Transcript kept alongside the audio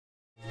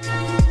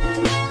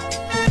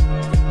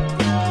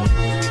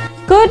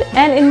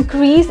an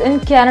increase in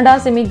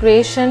Canada's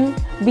immigration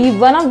be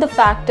one of the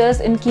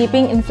factors in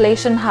keeping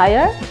inflation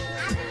higher?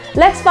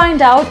 Let's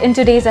find out in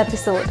today's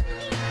episode.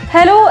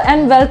 Hello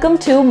and welcome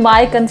to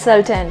My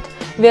Consultant,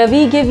 where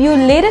we give you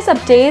latest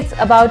updates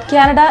about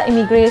Canada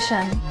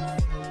immigration.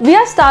 We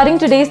are starting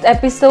today's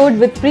episode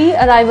with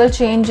pre-arrival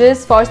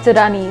changes for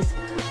Sudanese,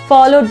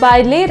 followed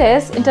by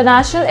latest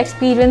International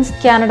Experience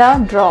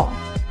Canada draw,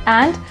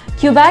 and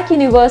Quebec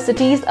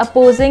universities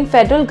opposing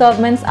federal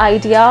government's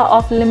idea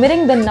of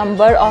limiting the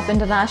number of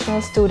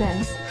international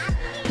students.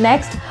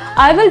 Next,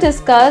 I will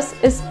discuss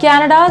is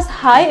Canada's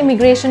high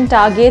immigration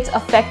targets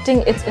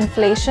affecting its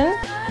inflation,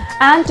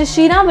 and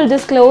Tashina will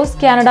disclose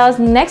Canada's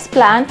next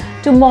plan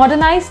to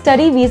modernize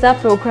study visa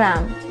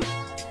program.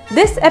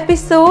 This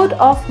episode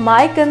of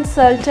My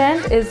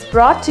Consultant is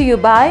brought to you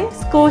by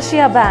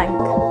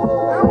Scotiabank.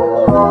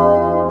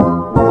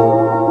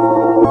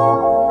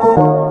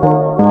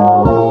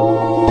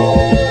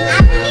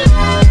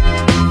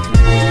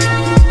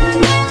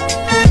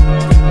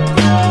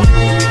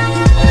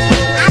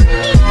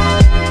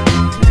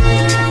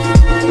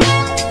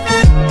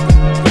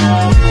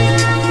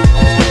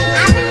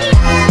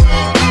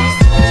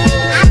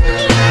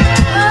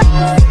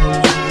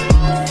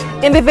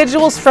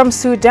 Individuals from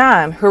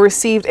Sudan who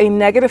received a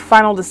negative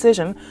final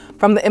decision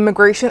from the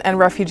Immigration and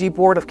Refugee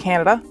Board of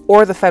Canada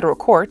or the federal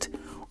court,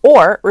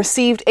 or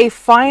received a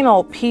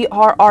final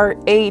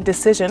PRRA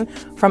decision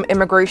from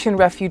Immigration,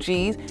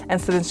 Refugees and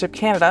Citizenship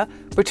Canada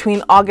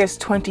between August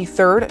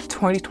 23rd,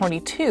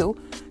 2022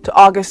 to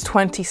August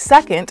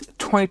 22nd,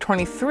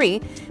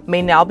 2023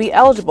 may now be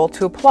eligible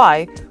to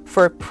apply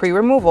for a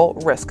pre-removal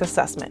risk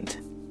assessment.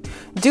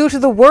 Due to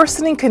the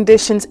worsening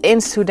conditions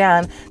in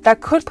Sudan that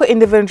could put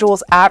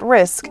individuals at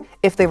risk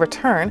if they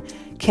return,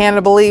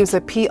 Canada believes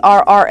that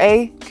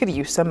PRRA could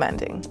use some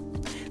mending.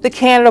 The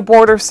Canada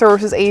Border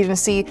Services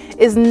Agency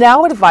is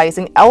now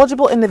advising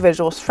eligible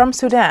individuals from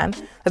Sudan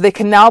that they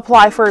can now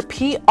apply for a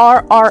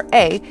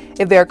PRRA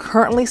if they are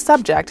currently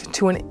subject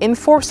to an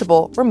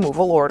enforceable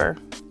removal order.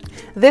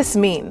 This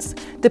means,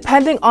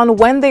 depending on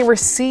when they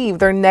receive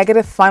their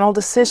negative final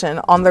decision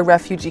on their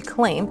refugee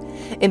claim,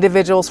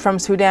 individuals from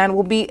Sudan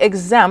will be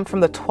exempt from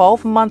the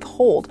 12-month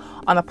hold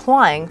on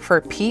applying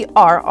for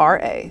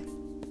PRRA.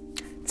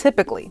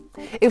 Typically,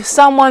 if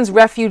someone's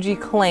refugee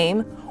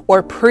claim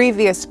or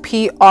previous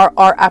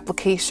PRR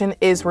application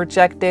is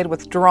rejected,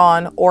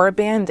 withdrawn, or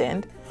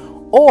abandoned,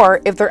 or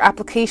if their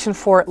application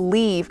for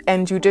leave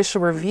and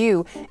judicial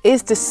review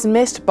is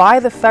dismissed by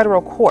the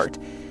federal court,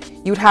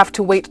 you'd have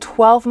to wait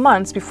 12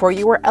 months before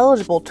you are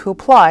eligible to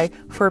apply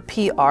for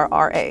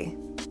PRRA.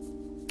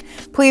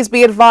 Please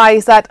be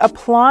advised that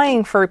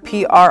applying for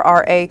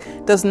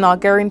PRRA does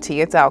not guarantee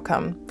its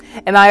outcome.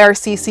 An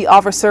IRCC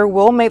officer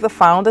will make the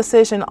final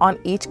decision on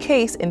each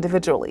case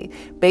individually,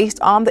 based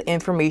on the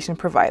information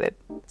provided.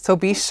 So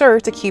be sure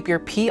to keep your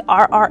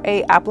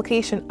PRRA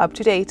application up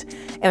to date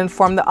and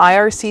inform the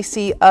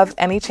IRCC of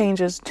any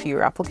changes to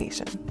your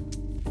application.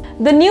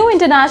 The new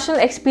International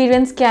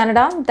Experience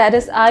Canada, that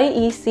is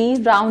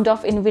IEC, round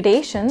of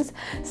invitations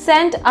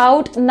sent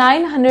out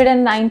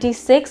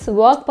 996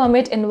 work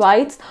permit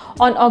invites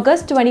on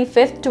August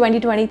 25,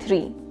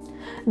 2023.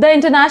 The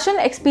International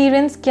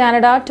Experience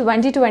Canada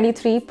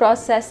 2023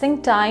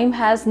 processing time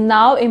has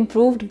now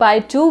improved by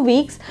 2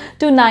 weeks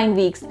to 9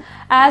 weeks,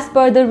 as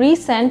per the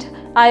recent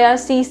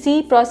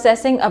IRCC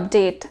processing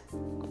update.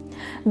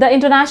 The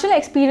International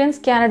Experience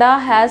Canada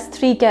has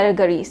 3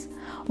 categories: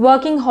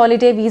 Working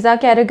Holiday Visa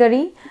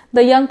category,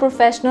 the Young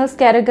Professionals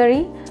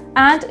category,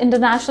 and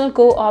International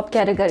Co-op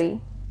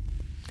category.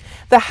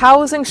 The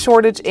housing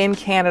shortage in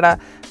Canada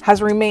has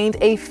remained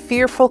a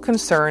fearful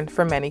concern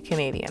for many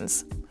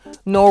Canadians.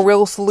 No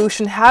real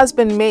solution has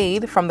been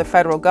made from the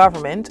federal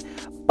government,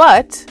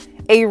 but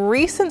a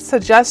recent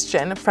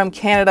suggestion from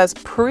Canada's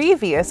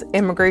previous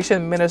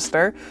Immigration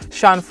Minister,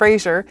 Sean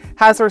Fraser,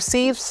 has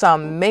received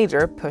some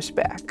major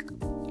pushback.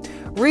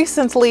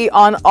 Recently,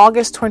 on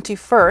August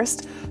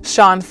 21st,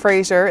 Sean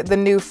Fraser, the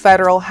new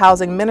federal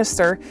housing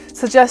minister,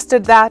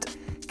 suggested that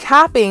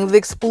capping the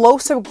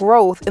explosive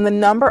growth in the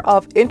number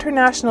of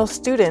international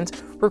students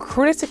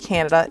recruited to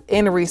Canada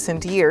in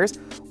recent years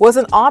was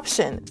an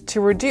option to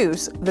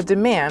reduce the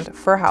demand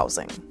for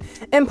housing,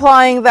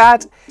 implying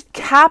that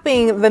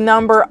capping the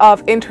number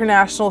of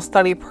international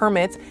study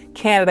permits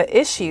Canada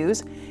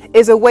issues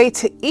is a way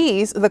to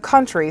ease the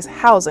country's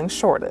housing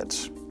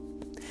shortage.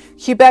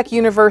 Quebec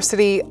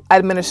University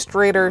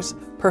administrators,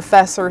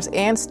 professors,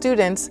 and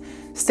students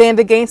stand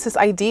against this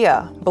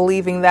idea,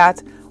 believing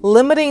that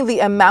limiting the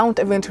amount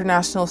of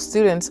international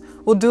students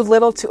will do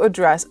little to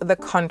address the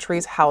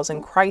country's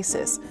housing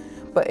crisis,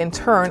 but in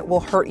turn will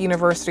hurt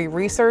university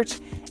research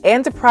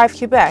and deprive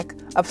Quebec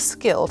of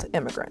skilled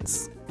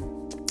immigrants.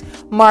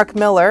 Mark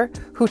Miller,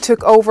 who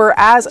took over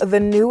as the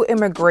new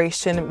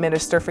immigration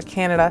minister for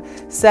Canada,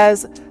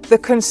 says the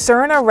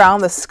concern around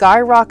the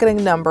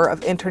skyrocketing number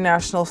of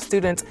international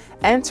students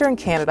entering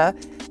Canada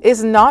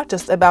is not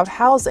just about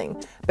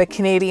housing, but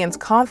Canadians'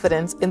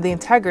 confidence in the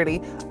integrity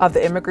of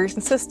the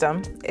immigration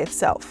system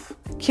itself.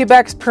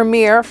 Quebec's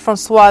Premier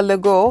François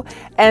Legault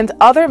and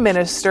other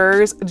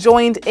ministers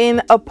joined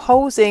in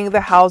opposing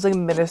the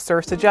housing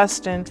minister's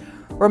suggestion,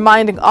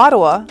 reminding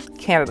Ottawa,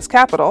 Canada's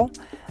capital,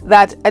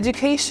 that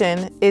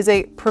education is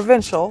a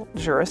provincial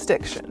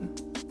jurisdiction.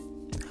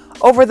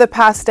 Over the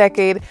past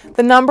decade,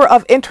 the number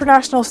of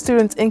international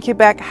students in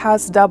Quebec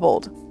has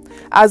doubled.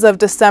 As of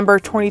December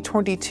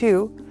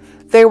 2022,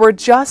 there were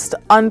just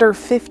under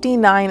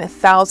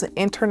 59,000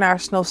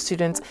 international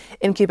students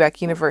in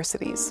Quebec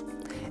universities.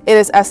 It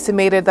is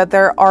estimated that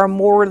there are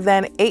more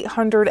than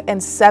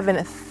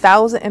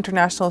 807,000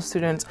 international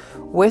students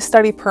with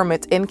study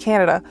permits in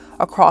Canada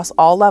across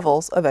all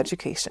levels of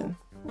education.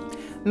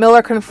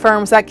 Miller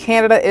confirms that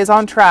Canada is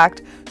on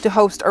track to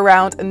host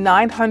around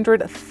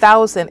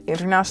 900,000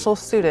 international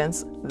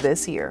students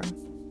this year.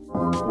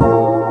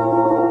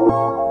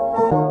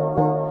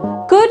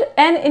 Could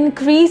an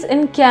increase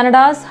in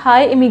Canada's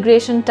high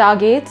immigration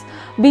targets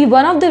be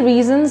one of the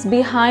reasons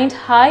behind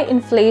high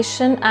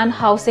inflation and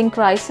housing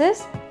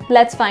crisis?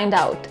 Let's find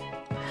out.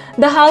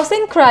 The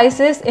housing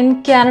crisis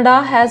in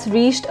Canada has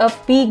reached a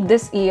peak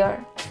this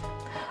year.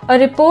 A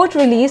report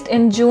released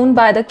in June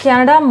by the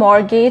Canada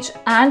Mortgage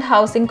and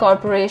Housing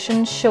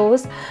Corporation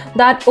shows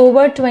that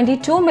over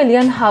 22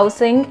 million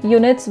housing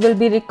units will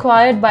be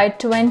required by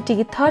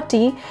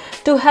 2030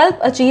 to help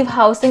achieve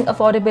housing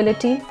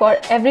affordability for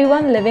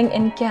everyone living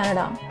in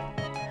Canada.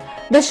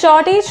 The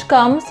shortage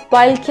comes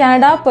while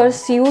Canada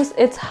pursues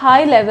its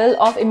high level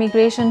of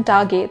immigration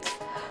targets,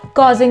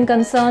 causing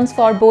concerns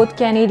for both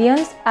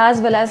Canadians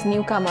as well as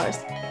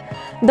newcomers.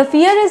 The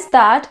fear is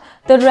that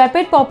the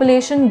rapid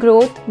population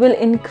growth will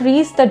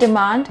increase the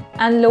demand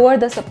and lower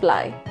the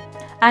supply,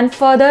 and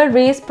further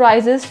raise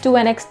prices to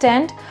an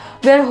extent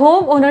where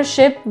home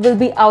ownership will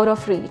be out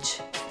of reach.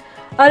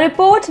 A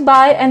report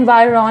by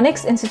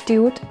Environics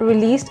Institute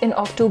released in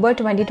October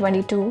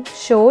 2022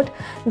 showed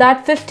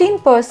that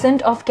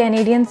 15% of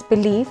Canadians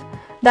believe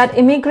that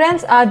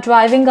immigrants are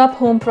driving up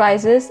home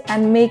prices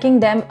and making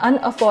them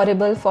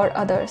unaffordable for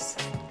others.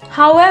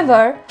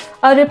 However,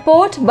 a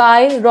report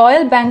by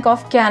Royal Bank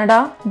of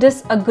Canada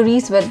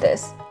disagrees with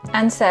this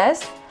and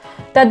says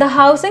that the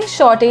housing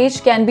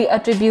shortage can be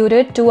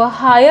attributed to a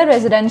higher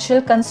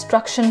residential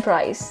construction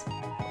price.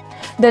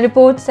 The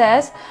report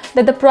says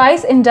that the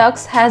price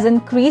index has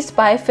increased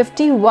by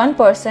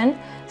 51%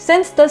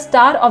 since the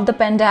start of the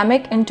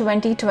pandemic in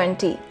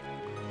 2020.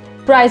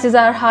 Prices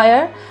are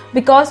higher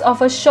because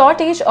of a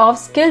shortage of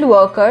skilled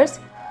workers,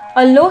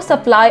 a low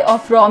supply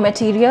of raw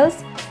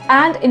materials,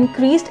 and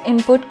increased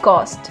input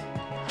cost.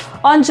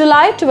 On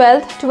July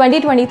 12,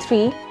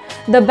 2023,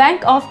 the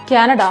Bank of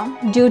Canada,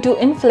 due to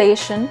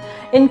inflation,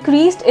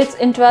 increased its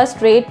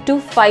interest rate to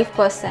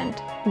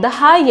 5%, the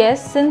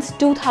highest since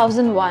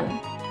 2001.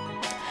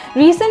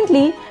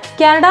 Recently,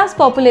 Canada's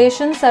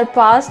population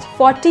surpassed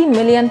 40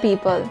 million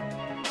people.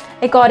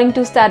 According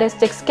to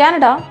Statistics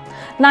Canada,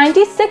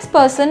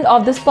 96%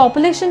 of this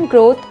population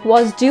growth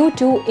was due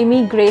to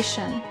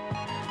immigration.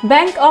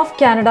 Bank of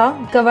Canada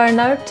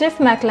Governor Tiff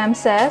Macklem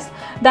says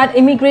that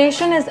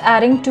immigration is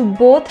adding to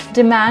both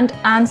demand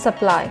and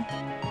supply,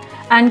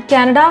 and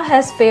Canada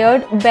has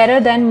fared better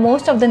than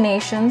most of the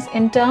nations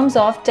in terms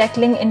of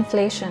tackling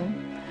inflation.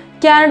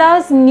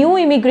 Canada's new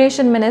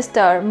immigration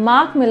minister,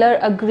 Mark Miller,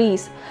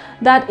 agrees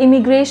that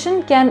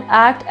immigration can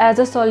act as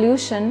a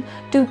solution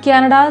to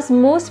Canada's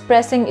most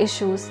pressing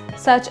issues,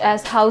 such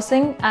as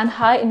housing and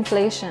high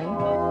inflation.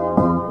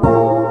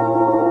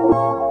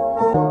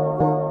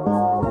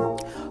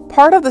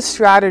 Part of the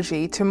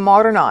strategy to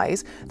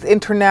modernize the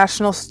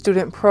international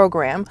student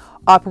program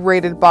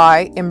operated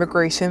by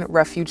Immigration,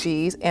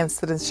 Refugees, and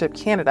Citizenship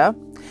Canada,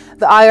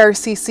 the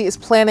IRCC is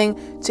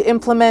planning to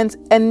implement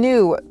a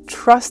new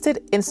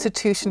trusted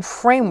institution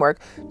framework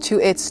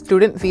to its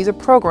student visa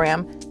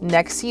program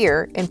next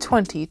year in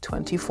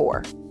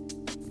 2024.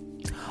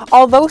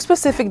 Although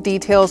specific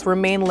details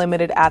remain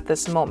limited at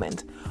this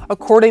moment,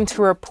 according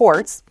to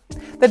reports,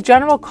 the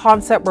general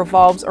concept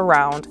revolves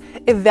around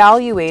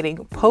evaluating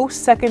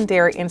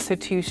post-secondary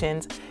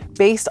institutions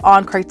based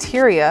on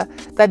criteria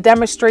that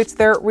demonstrates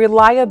their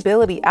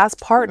reliability as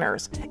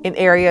partners in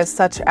areas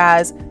such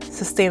as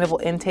sustainable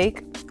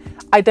intake,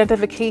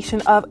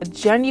 identification of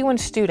genuine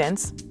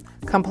students,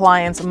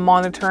 compliance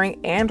monitoring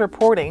and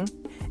reporting,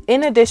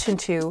 in addition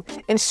to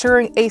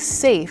ensuring a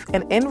safe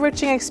and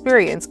enriching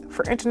experience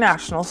for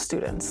international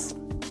students.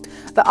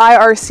 The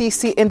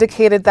IRCC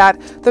indicated that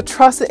the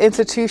trusted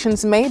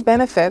institutions may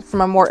benefit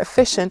from a more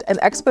efficient and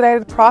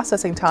expedited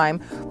processing time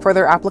for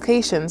their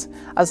applications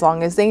as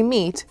long as they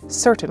meet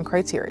certain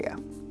criteria.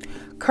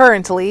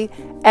 Currently,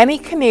 any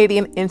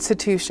Canadian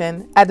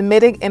institution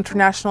admitting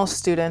international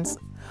students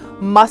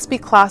must be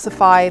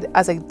classified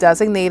as a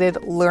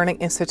designated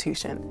learning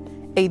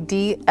institution, a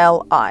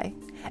DLI,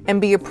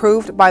 and be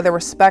approved by the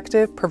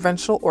respective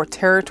provincial or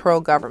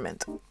territorial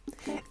government.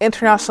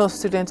 International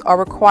students are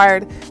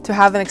required to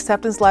have an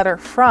acceptance letter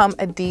from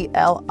a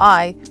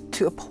DLI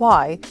to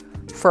apply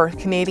for a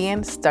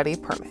Canadian study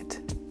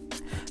permit.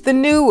 The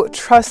new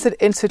Trusted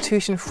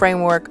Institution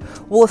Framework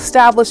will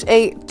establish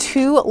a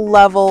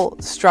two-level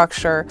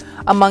structure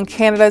among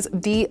Canada's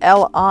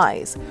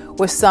DLIs,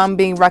 with some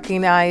being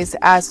recognized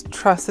as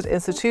trusted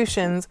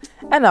institutions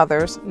and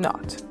others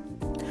not.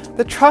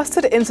 The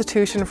Trusted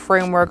Institution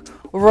Framework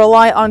will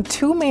rely on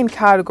two main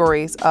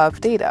categories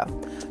of data.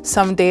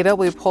 Some data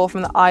will be pulled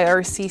from the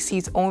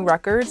IRCC's own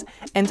records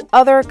and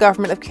other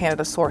Government of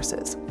Canada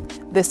sources.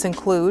 This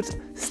includes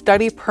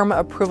study permit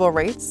approval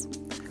rates,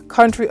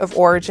 country of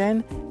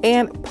origin,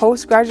 and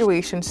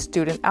post-graduation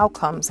student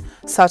outcomes,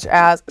 such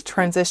as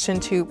transition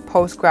to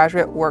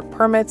postgraduate work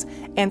permits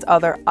and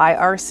other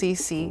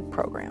IRCC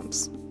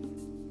programs.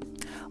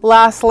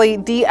 Lastly,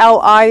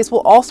 DLIs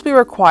will also be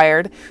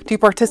required to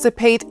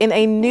participate in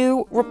a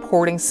new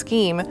reporting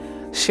scheme,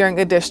 sharing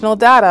additional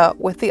data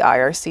with the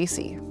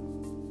IRCC.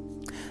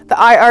 The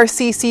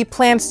IRCC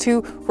plans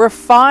to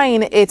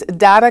refine its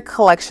data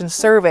collection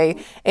survey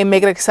and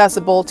make it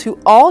accessible to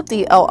all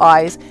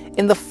DLIs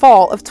in the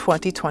fall of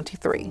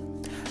 2023.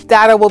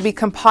 Data will be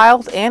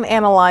compiled and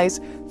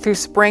analyzed through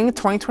spring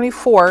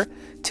 2024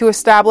 to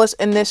establish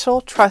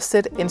initial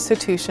trusted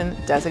institution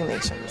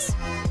designations.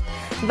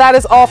 That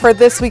is all for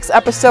this week's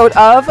episode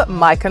of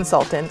My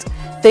Consultant.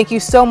 Thank you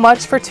so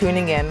much for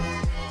tuning in.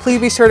 Please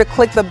be sure to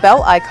click the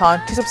bell icon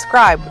to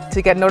subscribe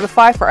to get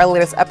notified for our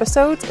latest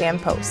episodes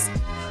and posts.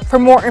 For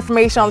more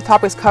information on the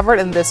topics covered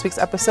in this week's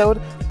episode,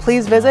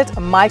 please visit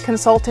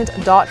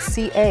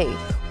myconsultant.ca,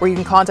 where you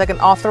can contact an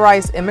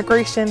authorized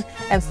immigration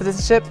and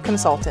citizenship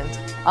consultant.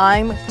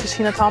 I'm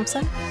Tashina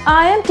Thompson.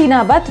 I am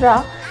Tina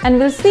Batra, and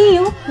we'll see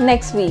you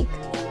next week.